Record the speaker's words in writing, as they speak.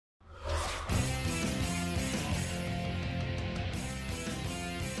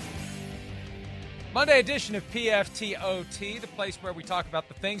Monday edition of PFTOT, the place where we talk about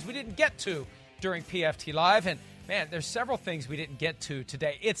the things we didn't get to during PFT Live. And, man, there's several things we didn't get to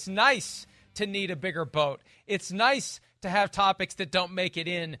today. It's nice to need a bigger boat. It's nice to have topics that don't make it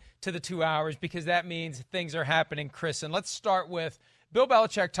in to the 2 hours because that means things are happening, Chris. And let's start with Bill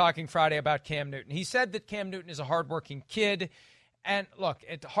Belichick talking Friday about Cam Newton. He said that Cam Newton is a hardworking kid. And, look,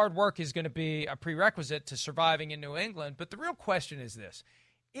 hard work is going to be a prerequisite to surviving in New England. But the real question is this.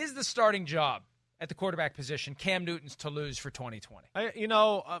 Is the starting job at the quarterback position Cam Newton's to lose for 2020?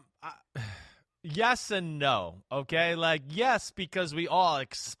 Yes and no, okay? Like, yes, because we all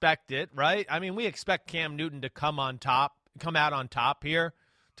expect it, right? I mean, we expect Cam Newton to come out on top here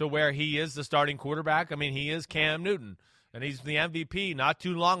to where he is the starting quarterback. I mean, he is Cam Newton, and he's the MVP not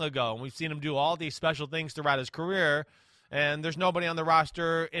too long ago, and we've seen him do all these special things throughout his career, and there's nobody on the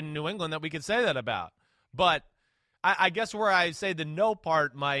roster in New England that we could say that about. But I guess where I say the no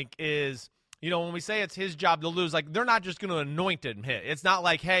part, Mike, is – when we say it's his job to lose, like, they're not just going to anoint him. It's not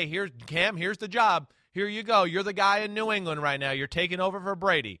like, hey, here's Cam, here's the job. Here you go. You're the guy in New England right now. You're taking over for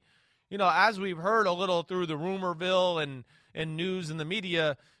Brady. As we've heard a little through the rumorville and news and the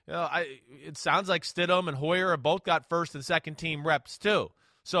media, it sounds like Stidham and Hoyer have both got first and second team reps too.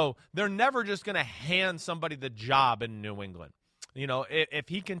 So they're never just going to hand somebody the job in New England. If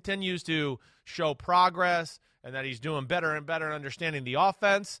he continues to show progress and that he's doing better and better understanding the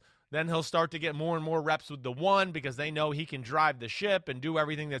offense, then he'll start to get more and more reps with the one because they know he can drive the ship and do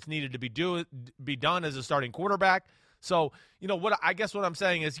everything that's needed to be done as a starting quarterback. So, what I'm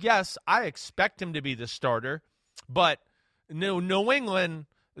saying is, yes, I expect him to be the starter, but New England,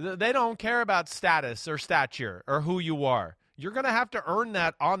 they don't care about status or stature or who you are. You're going to have to earn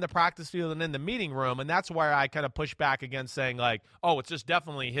that on the practice field and in the meeting room, and that's why I kind of push back against saying, like, oh, it's just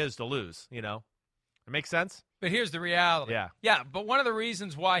definitely his to lose, It makes sense? But here's the reality. Yeah, but one of the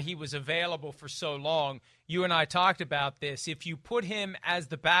reasons why he was available for so long, you and I talked about this, if you put him as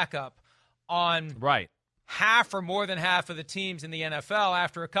the backup on half or more than half of the teams in the NFL,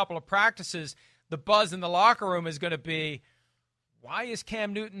 after a couple of practices, the buzz in the locker room is going to be, why is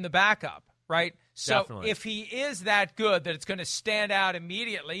Cam Newton the backup, right? So Definitely. If he is that good that it's going to stand out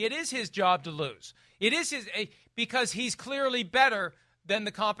immediately, it is his job to lose. It is because he's clearly better than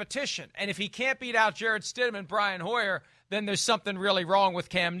the competition. And if he can't beat out Jarrett Stidham and Brian Hoyer, then there's something really wrong with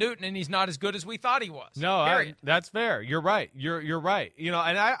Cam Newton, and he's not as good as we thought he was. No, that's fair. You're right. You're right. And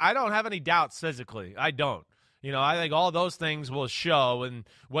I don't have any doubts physically. I don't. I think all those things will show, and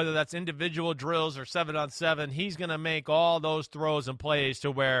whether that's individual drills or 7-on-7, he's going to make all those throws and plays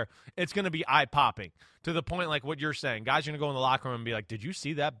to where it's going to be eye-popping to the point like what you're saying. Guys are going to go in the locker room and be like, did you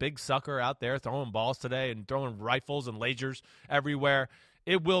see that big sucker out there throwing balls today and throwing rifles and lasers everywhere?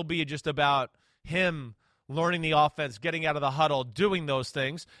 It will be just about him learning the offense, getting out of the huddle, doing those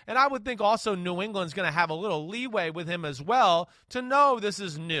things. And I would think also New England's going to have a little leeway with him as well to know this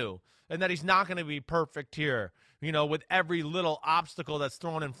is new and that he's not going to be perfect here, with every little obstacle that's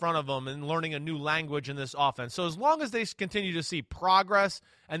thrown in front of him and learning a new language in this offense. So as long as they continue to see progress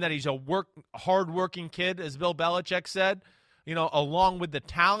and that he's a hard-working kid, as Bill Belichick said, along with the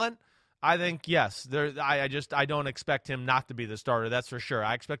talent, I think, yes, I don't expect him not to be the starter, that's for sure.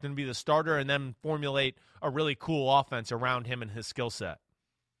 I expect him to be the starter and then formulate a really cool offense around him and his skill set.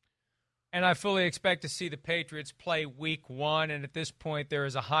 And I fully expect to see the Patriots play week 1, and at this point there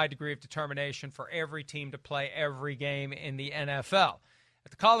is a high degree of determination for every team to play every game in the NFL.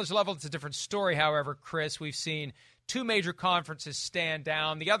 At the college level, it's a different story, however, Chris. We've seen 2 major conferences stand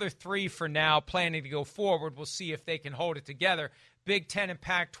down. The other 3 for now planning to go forward. We'll see if they can hold it together. Big Ten and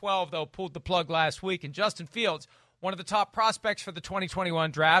Pac-12, though, pulled the plug last week, and Justin Fields, one of the top prospects for the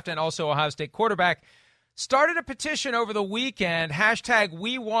 2021 draft and also Ohio State quarterback, started a petition over the weekend,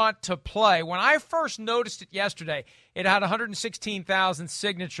 #WeWantToPlay. When I first noticed it yesterday, it had 116,000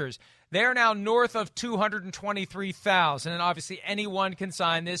 signatures. They're now north of 223,000, and obviously anyone can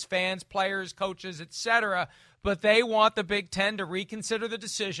sign this, fans, players, coaches, etc., but they want the Big Ten to reconsider the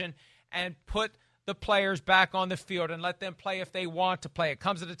decision and put the players back on the field and let them play if they want to play. It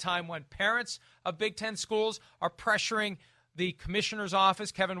comes at a time when parents of Big Ten schools are pressuring the commissioner's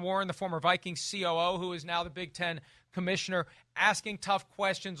office, Kevin Warren, the former Vikings COO, who is now the Big Ten commissioner, asking tough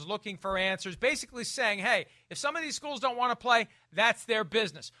questions, looking for answers, basically saying, hey, if some of these schools don't want to play, that's their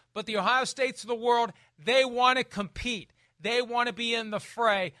business. But the Ohio States of the world, they want to compete. They want to be in the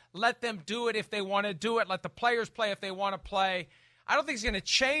fray. Let them do it if they want to do it. Let the players play if they want to play. I don't think it's going to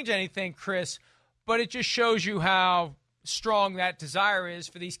change anything, Chris, but it just shows you how strong that desire is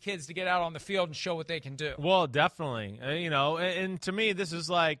for these kids to get out on the field and show what they can do. Well, definitely. And to me, this is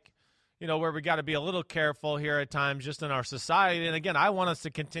like, where we got to be a little careful here at times just in our society. And again, I want us to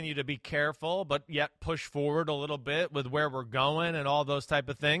continue to be careful, but yet push forward a little bit with where we're going and all those type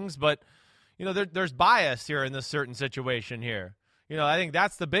of things. But, there's bias here in this certain situation here. I think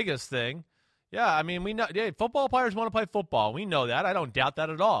that's the biggest thing. Yeah, I mean, we know football players want to play football. We know that. I don't doubt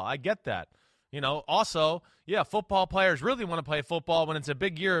that at all. I get that. Also, yeah, football players really want to play football when it's a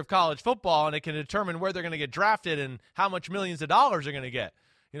big year of college football and it can determine where they're going to get drafted and how much millions of dollars they're going to get.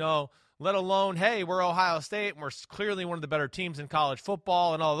 Let alone, hey, we're Ohio State and we're clearly one of the better teams in college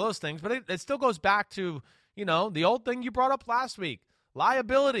football and all those things. But it still goes back to, the old thing you brought up last week,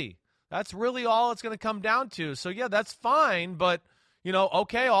 liability. That's really all it's going to come down to. So, yeah, that's fine. But,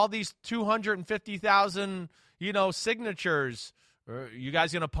 okay, all these 250,000, signatures, you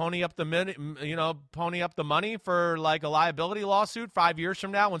guys going to pony up the money for like a liability lawsuit 5 years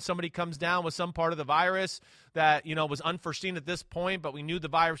from now when somebody comes down with some part of the virus that, was unforeseen at this point, but we knew the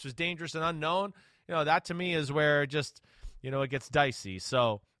virus was dangerous and unknown. That to me is where just, it gets dicey.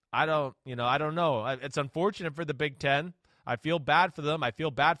 So I don't know. It's unfortunate for the Big Ten. I feel bad for them. I feel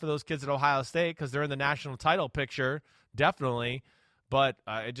bad for those kids at Ohio State because they're in the national title picture, definitely. But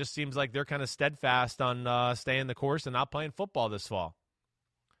it just seems like they're kind of steadfast on staying the course and not playing football this fall.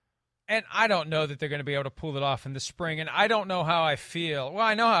 And I don't know that they're going to be able to pull it off in the spring. And I don't know how I feel. Well,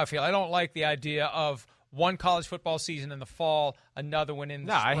 I know how I feel. I don't like the idea of one college football season in the fall, another one in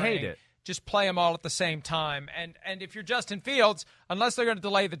the spring. I hate it. Just play them all at the same time. And if you're Justin Fields, unless they're going to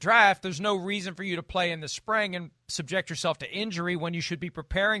delay the draft, there's no reason for you to play in the spring and subject yourself to injury when you should be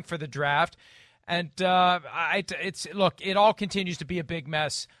preparing for the draft. And it all continues to be a big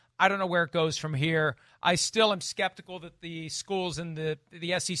mess. I don't know where it goes from here. I still am skeptical that the schools in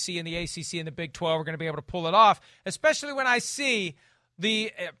the SEC and the ACC and the Big 12 are going to be able to pull it off, especially when I see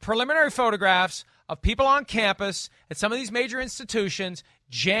the preliminary photographs of people on campus at some of these major institutions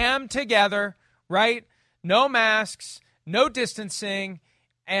jammed together, right? No masks, no distancing,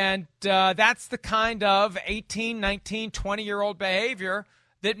 and that's the kind of 18, 19, 20-year-old behavior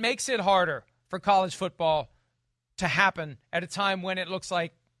that makes it harder for college football to happen at a time when it looks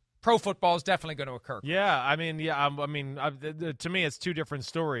like pro football is definitely going to occur. Yeah, to me it's two different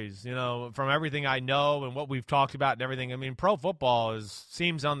stories, from everything I know and what we've talked about and everything. I mean, pro football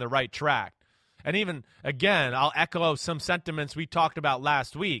seems on the right track. And even, again, I'll echo some sentiments we talked about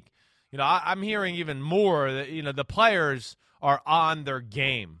last week. I'm hearing even more that, the players are on their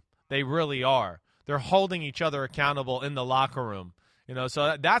game. They really are. They're holding each other accountable in the locker room.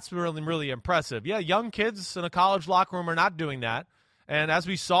 So that's really, really impressive. Yeah, young kids in a college locker room are not doing that. And as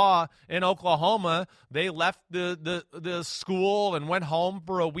we saw in Oklahoma, they left the school and went home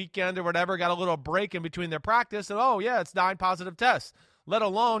for a weekend or whatever, got a little break in between their practice, and, it's 9 positive tests. Let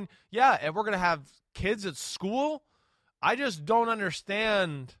alone, if we're going to have kids at school, I just don't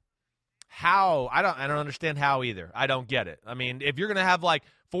understand how. I don't understand how either. I don't get it. I mean, if you're going to have like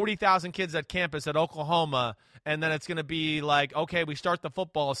 40,000 kids at campus at Oklahoma, and then it's going to be like, okay, we start the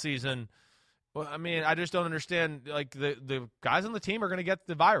football season. Well, I mean, I just don't understand. Like the guys on the team are going to get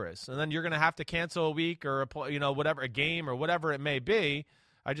the virus, and then you're going to have to cancel a week or a game or whatever it may be.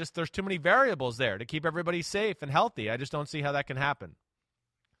 There's too many variables there to keep everybody safe and healthy. I just don't see how that can happen.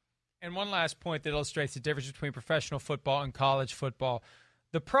 And one last point that illustrates the difference between professional football and college football.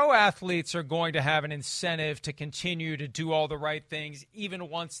 The pro athletes are going to have an incentive to continue to do all the right things even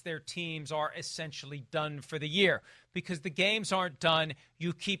once their teams are essentially done for the year. Because the games aren't done,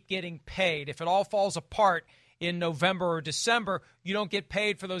 you keep getting paid. If it all falls apart in November or December, you don't get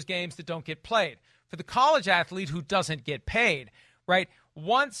paid for those games that don't get played. For the college athlete who doesn't get paid, right,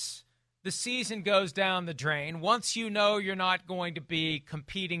 once the season goes down the drain, once you know you're not going to be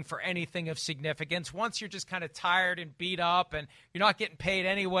competing for anything of significance, once you're just kind of tired and beat up and you're not getting paid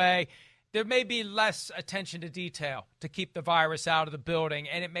anyway, there may be less attention to detail to keep the virus out of the building,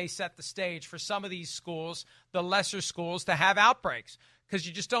 and it may set the stage for some of these schools, the lesser schools, to have outbreaks because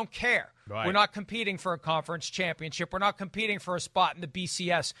you just don't care. Right. We're not competing for a conference championship. We're not competing for a spot in the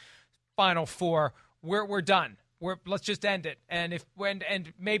BCS Final Four. We're done. Let's just end it, and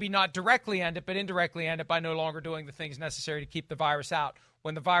maybe not directly end it, but indirectly end it by no longer doing the things necessary to keep the virus out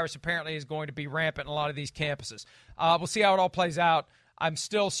when the virus apparently is going to be rampant in a lot of these campuses. We'll see how it all plays out. I'm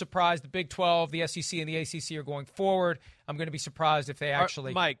still surprised the Big 12, the SEC, and the ACC are going forward. I'm going to be surprised if they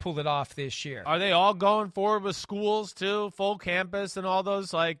actually pull it off this year. Are they all going forward with schools too, full campus and all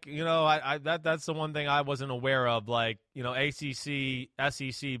those? Like, that's the one thing I wasn't aware of. Like, ACC,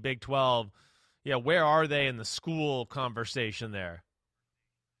 SEC, Big 12. Yeah, where are they in the school conversation there?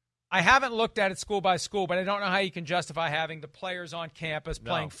 I haven't looked at it school by school, but I don't know how you can justify having the players on campus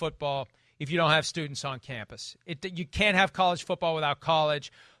playing football if you don't have students on campus. You can't have college football without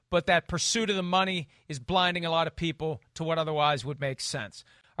college. but that pursuit of the money is blinding a lot of people to what otherwise would make sense.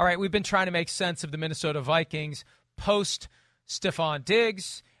 All right, we've been trying to make sense of the Minnesota Vikings post Stephon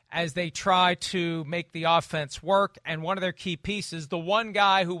Diggs as they try to make the offense work. And one of their key pieces, the one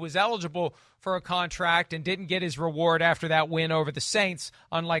guy who was eligible for a contract and didn't get his reward after that win over the Saints,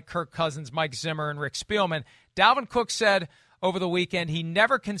 unlike Kirk Cousins, Mike Zimmer, and Rick Spielman, Dalvin Cook said over the weekend he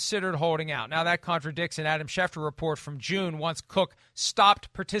never considered holding out. Now, that contradicts an Adam Schefter report from June once Cook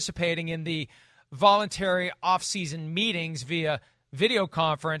stopped participating in the voluntary offseason meetings via video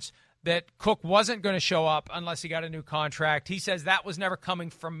conference, that Cook wasn't going to show up unless he got a new contract. He says that was never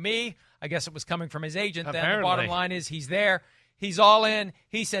coming from me. I guess it was coming from his agent. Apparently. Then the bottom line is he's there. He's all in.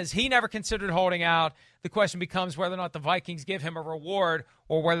 He says he never considered holding out. The question becomes whether or not the Vikings give him a reward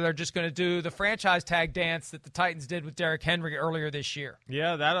or whether they're just going to do the franchise tag dance that the Titans did with Derrick Henry earlier this year.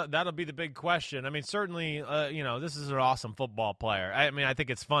 Yeah, that'll be the big question. I mean, certainly, this is an awesome football player. I mean, I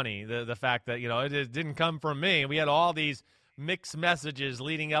think it's funny, the fact that, it didn't come from me. We had all these mixed messages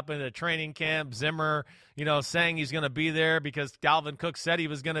leading up into training camp. Zimmer, saying he's going to be there because Dalvin Cook said he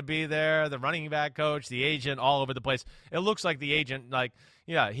was going to be there. The running back coach, the agent, all over the place. It looks like the agent,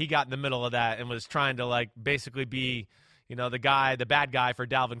 he got in the middle of that and was trying to basically be, the bad guy for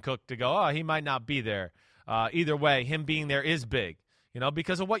Dalvin Cook to go, he might not be there. Either way, him being there is big,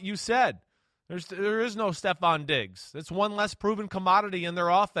 because of what you said. There is no Stephon Diggs. It's one less proven commodity in their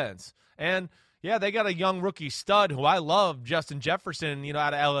offense. And yeah, they got a young rookie stud who I love, Justin Jefferson,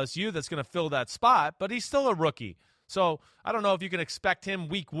 out of LSU, that's going to fill that spot, but he's still a rookie. So I don't know if you can expect him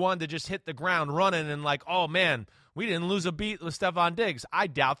week one to just hit the ground running and oh, man, we didn't lose a beat with Stephon Diggs. I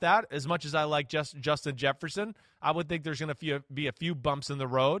doubt that. As much as I like Justin Jefferson, I would think there's going to be a few bumps in the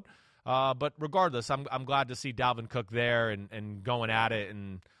road. But regardless, I'm glad to see Dalvin Cook there and going at it,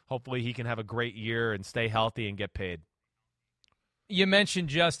 and hopefully he can have a great year and stay healthy and get paid. You mentioned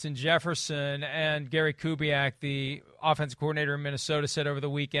Justin Jefferson, and Gary Kubiak, the offensive coordinator in Minnesota, said over the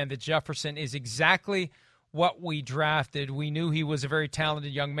weekend that Jefferson is exactly what we drafted. We knew he was a very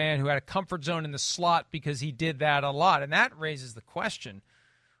talented young man who had a comfort zone in the slot because he did that a lot. And that raises the question,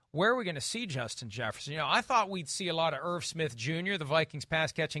 where are we going to see Justin Jefferson? I thought we'd see a lot of Irv Smith Jr., the Vikings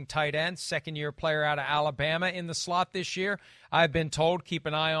pass-catching tight end, second-year player out of Alabama in the slot this year. I've been told, keep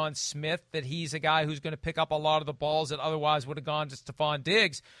an eye on Smith, that he's a guy who's going to pick up a lot of the balls that otherwise would have gone to Stephon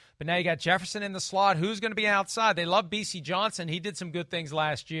Diggs. But now you got Jefferson in the slot. Who's going to be outside? They love B.C. Johnson. He did some good things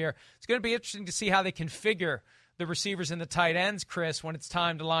last year. It's going to be interesting to see how they configure the receivers and the tight ends, Chris, when it's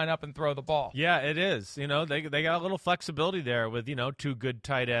time to line up and throw the ball. Yeah, it is. They got a little flexibility there with, two good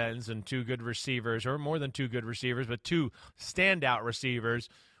tight ends and two good receivers, or more than two good receivers, but two standout receivers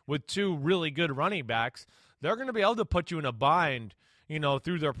with two really good running backs. They're going to be able to put you in a bind,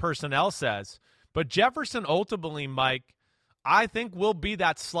 through their personnel sets. But Jefferson ultimately, Mike, I think will be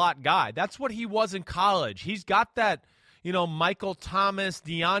that slot guy. That's what he was in college. He's got that, Michael Thomas,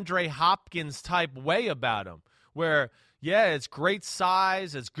 DeAndre Hopkins type way about him, where, yeah, it's great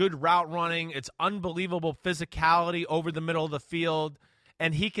size, it's good route running, it's unbelievable physicality over the middle of the field,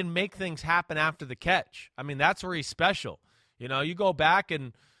 and he can make things happen after the catch. I mean, that's where he's special. You go back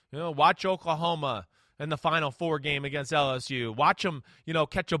and, watch Oklahoma in the Final Four game against LSU. Watch him,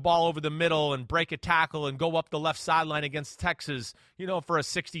 catch a ball over the middle and break a tackle and go up the left sideline against Texas, for a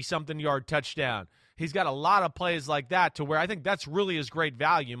 60-something yard touchdown. He's got a lot of plays like that to where I think that's really his great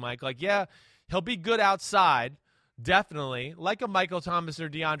value, Mike. Yeah, he'll be good outside, definitely, like a Michael Thomas or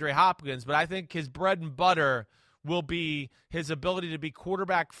DeAndre Hopkins, but I think his bread and butter will be his ability to be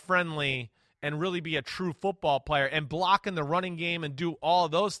quarterback friendly and really be a true football player and block in the running game and do all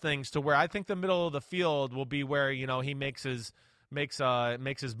of those things to where I think the middle of the field will be where, he makes his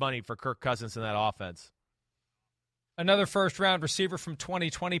money for Kirk Cousins in that offense. Another first-round receiver from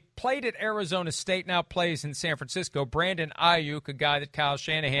 2020, played at Arizona State, now plays in San Francisco. Brandon Ayuk, a guy that Kyle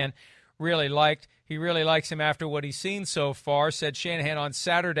Shanahan really liked. He really likes him after what he's seen so far, said Shanahan on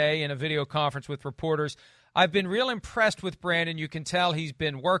Saturday in a video conference with reporters. I've been real impressed with Brandon. You can tell he's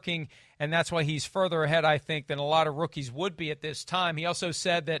been working, and that's why he's further ahead, I think, than a lot of rookies would be at this time. He also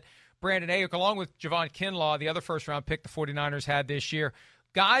said that Brandon Ayuk, along with Javon Kinlaw, the other first-round pick the 49ers had this year,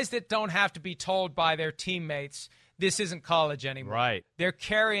 guys that don't have to be told by their teammates, this isn't college anymore. Right. They're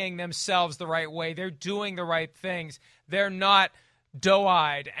carrying themselves the right way. They're doing the right things. They're not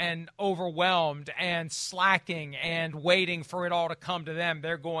doe-eyed and overwhelmed and slacking and waiting for it all to come to them.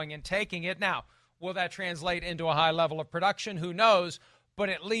 They're going and taking it. Now, will that translate into a high level of production? Who knows? but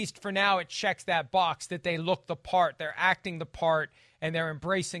at least for now it checks that box that they look the part, they're acting the part, and they're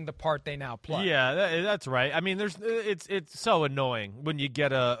embracing the part they now play. Yeah, that's right. I mean, it's so annoying when you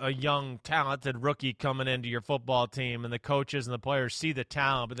get a young, talented rookie coming into your football team and the coaches and the players see the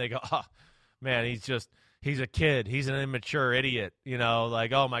talent, but they go, oh, man, he's a kid. He's an immature idiot.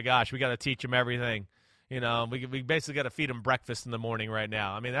 Like, oh, my gosh, we got to teach him everything. We basically got to feed him breakfast in the morning right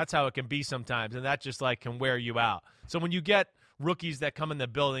now. I mean, that's how it can be sometimes, and that just, can wear you out. So when you get rookies that come in the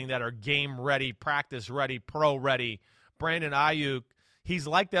building that are game ready, practice ready, pro ready, Brandon Aiyuk, he's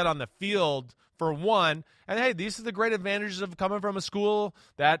like that on the field for one. And, hey, these are the great advantages of coming from a school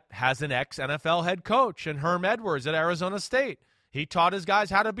that has an ex-NFL head coach and Herm Edwards at Arizona State. He taught his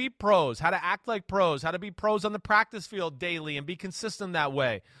guys how to be pros, how to act like pros, how to be pros on the practice field daily and be consistent that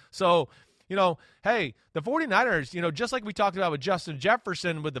way. So, hey, the 49ers, just like we talked about with Justin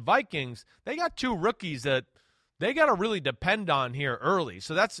Jefferson with the Vikings, they got two rookies that they got to really depend on here early.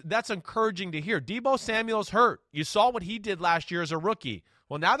 So that's encouraging to hear. Deebo Samuel's hurt. You saw what he did last year as a rookie.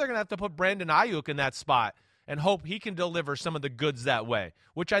 Well, now they're going to have to put Brandon Aiyuk in that spot and hope he can deliver some of the goods that way,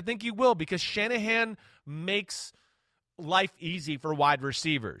 which I think he will because Shanahan makes life easy for wide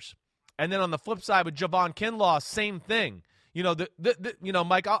receivers. And then on the flip side with Javon Kinlaw, same thing.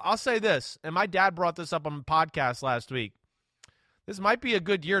 Mike, I'll say this, and my dad brought this up on the podcast last week. This might be a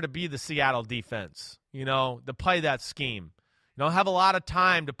good year to be the Seattle defense, to play that scheme. You don't have a lot of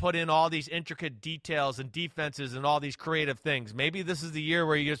time to put in all these intricate details and defenses and all these creative things. Maybe this is the year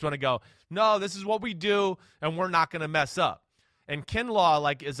where you just want to go, no, this is what we do, and we're not going to mess up. And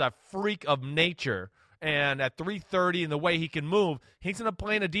Kinlaw, is a freak of nature, and at 330 and the way he can move, he's going to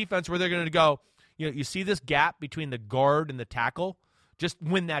play in a defense where they're going to go, you see this gap between the guard and the tackle? Just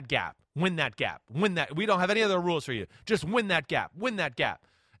win that gap. Win that gap. Win that. We don't have any other rules for you. Just win that gap. Win that gap.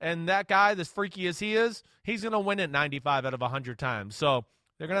 And that guy, as freaky as he is, he's going to win it 95 out of 100 times. So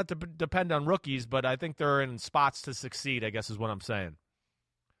they're going to have to depend on rookies, but I think they're in spots to succeed, I guess is what I'm saying.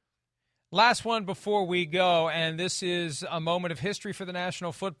 Last one before we go, and this is a moment of history for the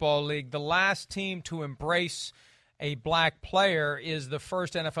National Football League. The last team to embrace a black player is the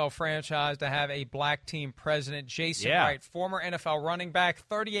first NFL franchise to have a black team president. Jason Wright, former NFL running back,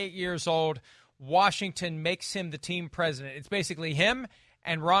 38 years old. Washington makes him the team president. It's basically him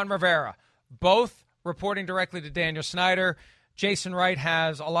and Ron Rivera, both reporting directly to Daniel Snyder. Jason Wright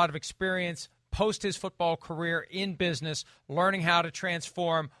has a lot of experience post his football career in business, learning how to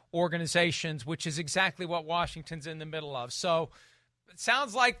transform organizations, which is exactly what Washington's in the middle of. So it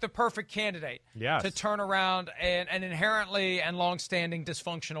sounds like the perfect candidate to turn around an inherently and longstanding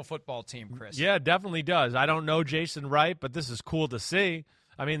dysfunctional football team, Chris. Yeah, it definitely does. I don't know Jason Wright, but this is cool to see.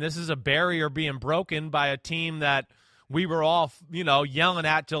 I mean, this is a barrier being broken by a team that we were all, yelling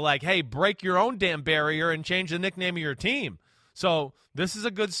at to hey, break your own damn barrier and change the nickname of your team. So this is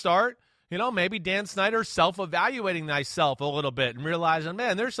a good start. Maybe Dan Snyder self-evaluating thyself a little bit and realizing,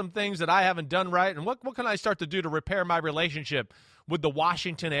 man, there's some things that I haven't done right, and what can I start to do to repair my relationship with the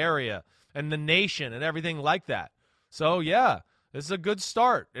Washington area and the nation and everything like that. So, yeah, this is a good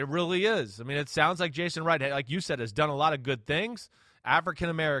start. It really is. I mean, it sounds like Jason Wright, like you said, has done a lot of good things.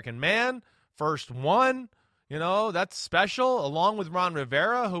 African-American man, first one, that's special, along with Ron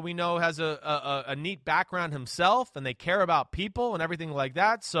Rivera, who we know has a neat background himself, and they care about people and everything like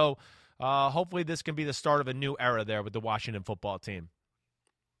that. So, hopefully this can be the start of a new era there with the Washington football team.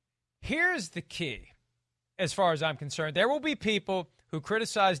 Here's the key, as far as I'm concerned. There will be people who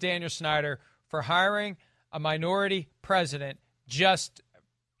criticize Daniel Snyder for hiring a minority president just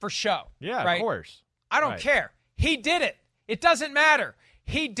for show. Yeah, right? Of course. I don't care. He did it. It doesn't matter.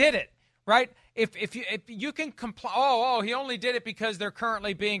 He did it, right? If you can complain, he only did it because they're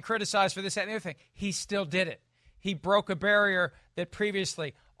currently being criticized for this, that, and the other thing. He still did it. He broke a barrier that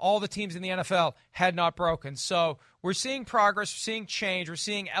previously all the teams in the NFL had not broken. So we're seeing progress, we're seeing change, we're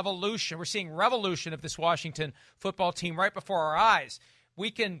seeing evolution, we're seeing revolution of this Washington football team right before our eyes. We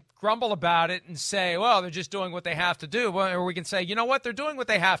can grumble about it and say, well, they're just doing what they have to do. Or we can say, you know what, they're doing what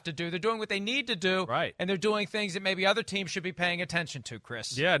they have to do. They're doing what they need to do. Right. And they're doing things that maybe other teams should be paying attention to,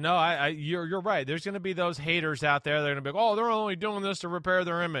 Chris. Yeah, no, you're right. There's going to be those haters out there. They're going to be like, oh, they're only doing this to repair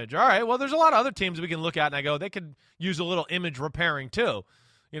their image. All right, well, there's a lot of other teams we can look at, and I go, they could use a little image repairing too.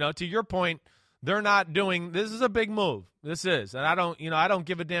 To your point, they're not doing – this is a big move. This is. And I don't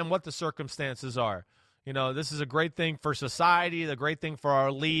give a damn what the circumstances are. This is a great thing for society, the great thing for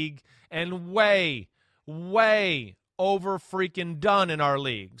our league, and way, way over freaking done in our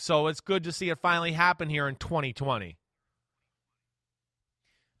league. So it's good to see it finally happen here in 2020.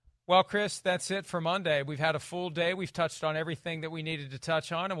 Well, Chris, that's it for Monday. We've had a full day. We've touched on everything that we needed to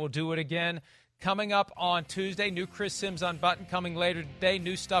touch on, and we'll do it again coming up on Tuesday. New Chris Sims Unbuttoned coming later today.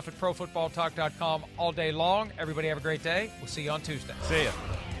 New stuff at ProFootballTalk.com all day long. Everybody have a great day. We'll see you on Tuesday. See ya.